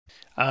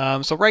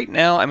So right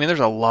now, I mean, there's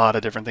a lot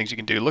of different things you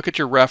can do. Look at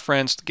your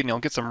reference,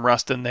 get some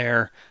rust in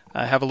there,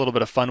 have a little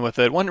bit of fun with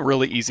it. One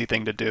really easy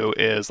thing to do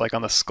is like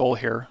on the skull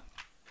here.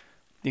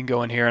 You can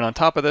go in here, and on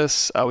top of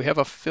this, we have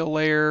a fill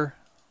layer.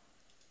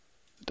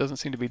 It doesn't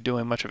seem to be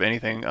doing much of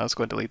anything. Let's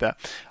go ahead and delete that.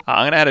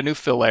 I'm going to add a new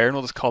fill layer, and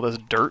we'll just call this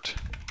dirt.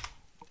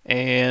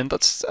 And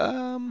let's have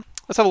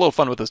a little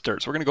fun with this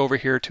dirt. So we're going to go over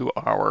here to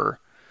our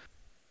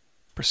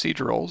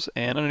procedurals,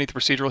 and underneath the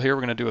procedural here,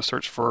 we're going to do a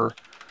search for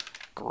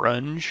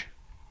grunge.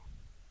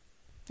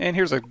 And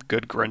here's a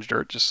good grunge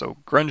dirt. Just so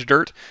grunge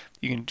dirt,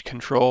 you can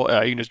control.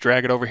 You can just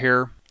drag it over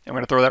here, and we're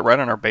going to throw that right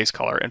on our base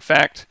color. In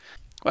fact,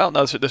 well,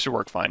 no, this should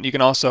work fine. You can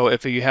also,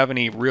 if you have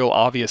any real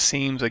obvious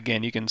seams,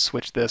 again, you can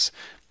switch this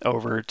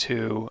over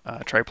to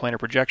triplanar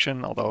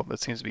projection, although it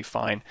seems to be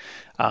fine.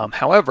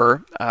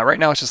 However, right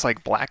now it's just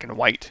like black and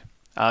white.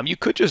 You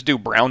could just do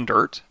brown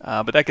dirt,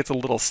 but that gets a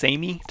little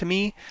samey to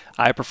me.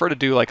 I prefer to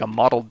do like a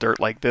mottled dirt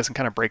like this and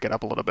kind of break it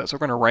up a little bit. So we're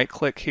going to right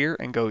click here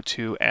and go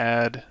to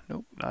add,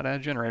 nope, not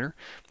add generator.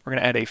 We're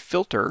going to add a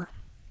filter.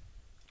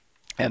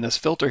 And this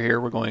filter here,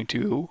 we're going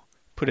to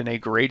put in a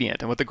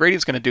gradient. And what the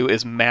gradient is going to do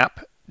is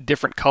map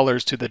different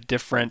colors to the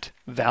different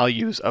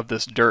values of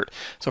this dirt.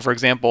 So for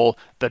example,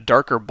 the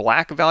darker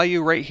black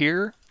value right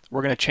here,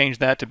 we're going to change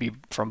that to be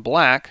from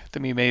black to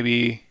be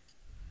maybe,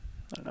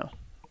 I don't know,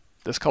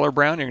 this color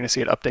brown. You're going to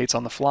see it updates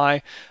on the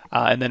fly.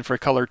 And then for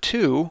color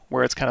 2,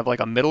 where it's kind of like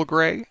a middle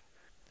gray,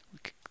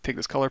 take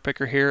this color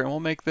picker here and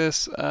we'll make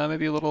this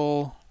maybe a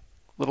little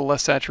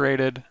less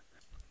saturated,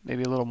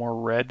 maybe a little more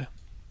red.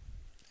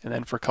 And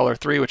then for color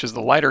 3, which is the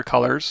lighter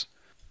colors,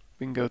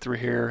 we can go through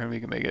here and we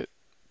can make it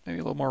maybe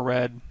a little more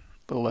red,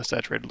 a little less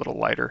saturated, a little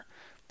lighter.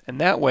 And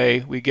that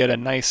way we get a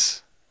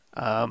nice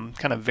kind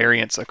of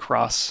variance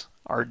across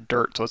our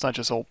dirt, so it's not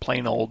just old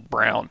plain old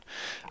brown.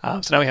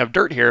 So now we have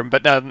dirt here,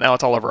 but now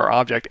it's all over our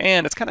object,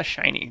 and it's kind of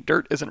shiny.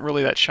 Dirt isn't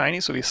really that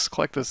shiny, so we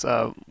select this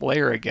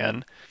layer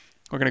again.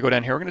 We're going to go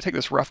down here. We're going to take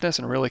this roughness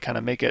and really kind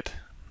of make it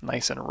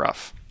nice and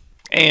rough.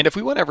 And if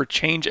we want to ever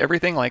change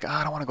everything, like,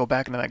 I don't want to go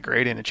back into that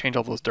gradient and change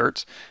all those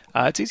dirts,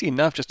 it's easy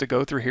enough just to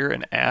go through here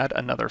and add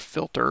another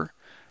filter.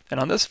 And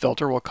on this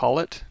filter, we'll call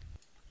it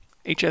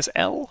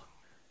HSL.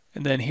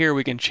 And then here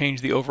we can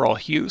change the overall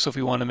hue. So if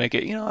we want to make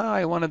it,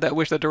 I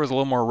wish that dirt was a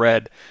little more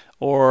red,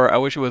 or I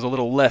wish it was a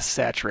little less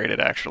saturated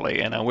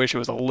actually, and I wish it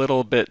was a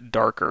little bit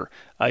darker.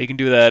 You can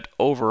do that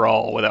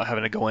overall without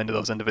having to go into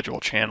those individual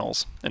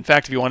channels. In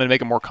fact, if you wanted to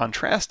make it more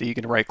contrasty, you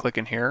can right click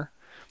in here,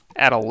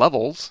 add a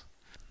levels,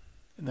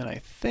 and then I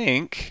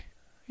think,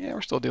 yeah,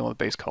 we're still dealing with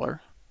base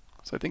color.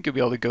 So I think you'll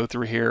be able to go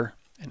through here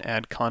and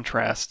add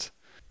contrast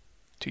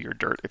to your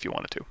dirt if you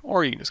wanted to,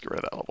 or you can just get rid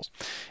of that levels.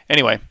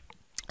 Anyway,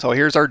 so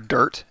here's our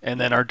dirt, and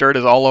then our dirt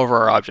is all over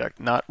our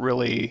object, not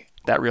really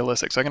that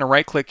realistic. So I'm going to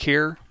right click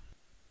here.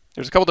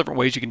 There's a couple different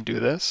ways you can do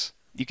this.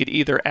 You could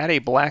either add a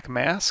black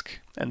mask,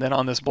 and then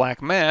on this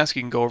black mask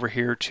you can go over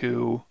here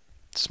to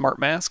smart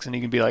masks, and you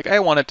can be like, I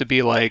want it to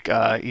be like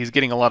he's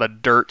getting a lot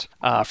of dirt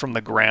from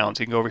the ground.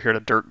 So you can go over here to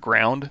dirt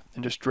ground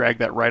and just drag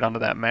that right onto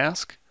that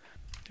mask.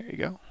 There you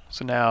go.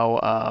 So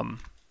now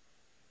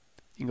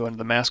you can go into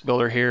the mask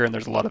builder here, and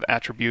there's a lot of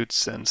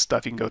attributes and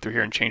stuff. You can go through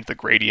here and change the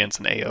gradients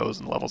and AOs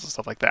and levels and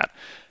stuff like that.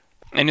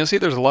 And you'll see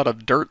there's a lot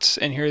of dirts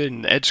in here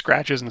and edge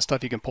scratches and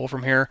stuff you can pull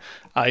from here.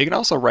 You can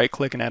also right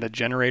click and add a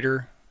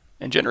generator.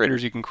 And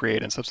generators you can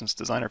create in Substance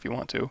Designer if you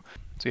want to.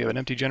 So you have an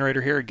empty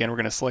generator here. Again, we're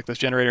going to select this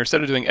generator.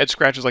 Instead of doing edge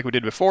scratches like we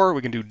did before,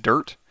 we can do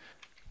dirt.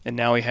 And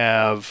now we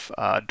have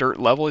dirt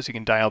levels. You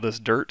can dial this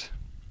dirt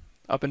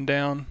up and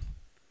down.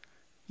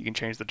 You can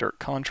change the dirt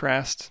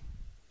contrast.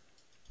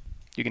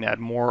 You can add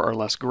more or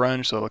less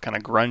grunge, so it'll kind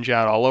of grunge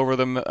out all over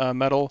the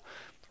metal,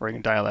 or you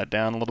can dial that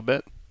down a little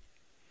bit.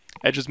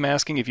 Edges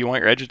masking, if you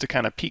want your edges to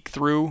kind of peek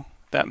through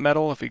that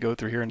metal, if you go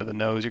through here into the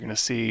nose, you're going to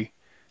see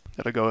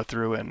it'll go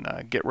through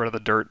and get rid of the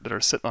dirt that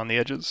are sitting on the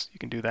edges. You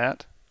can do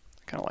that.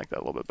 I kind of like that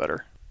a little bit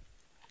better.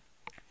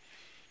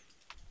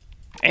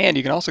 And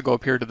you can also go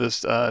up here to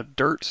this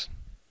dirt,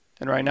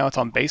 and right now it's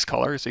on base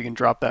color, so you can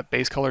drop that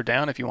base color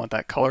down if you want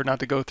that color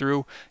not to go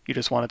through. You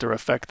just want it to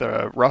affect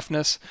the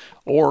roughness,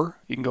 or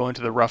you can go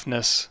into the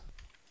roughness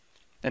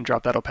and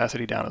drop that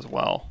opacity down as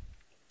well.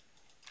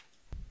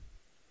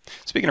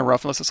 Speaking of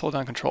roughness, let's hold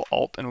down Control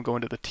Alt and we'll go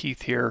into the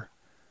teeth here.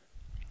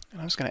 And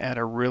I'm just going to add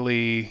a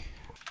really,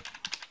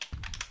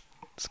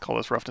 let's call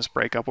this roughness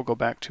breakup. We'll go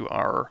back to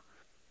our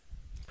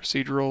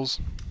procedurals,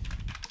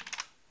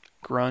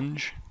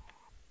 grunge.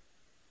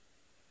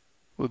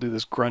 We'll do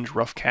this grunge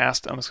rough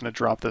cast. I'm just going to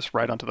drop this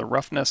right onto the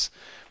roughness,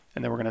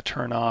 and then we're going to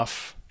turn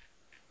off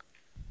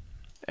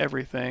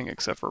everything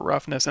except for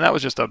roughness. And that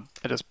was just I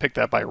just picked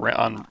that by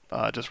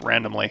just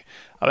randomly.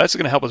 That's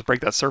going to help us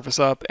break that surface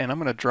up, and I'm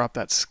going to drop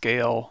that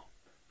scale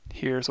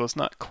here so it's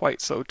not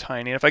quite so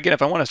tiny. And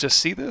if I want to just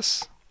see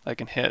this, I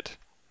can hit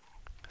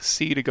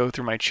C to go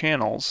through my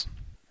channels,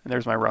 and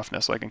there's my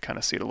roughness, so I can kind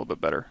of see it a little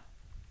bit better.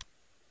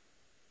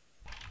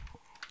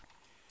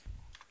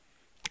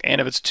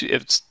 And if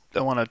I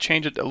want to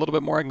change it a little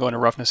bit more, I can go into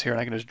roughness here,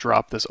 and I can just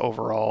drop this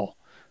overall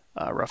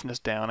roughness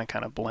down and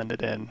kind of blend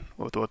it in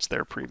with what's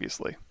there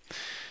previously.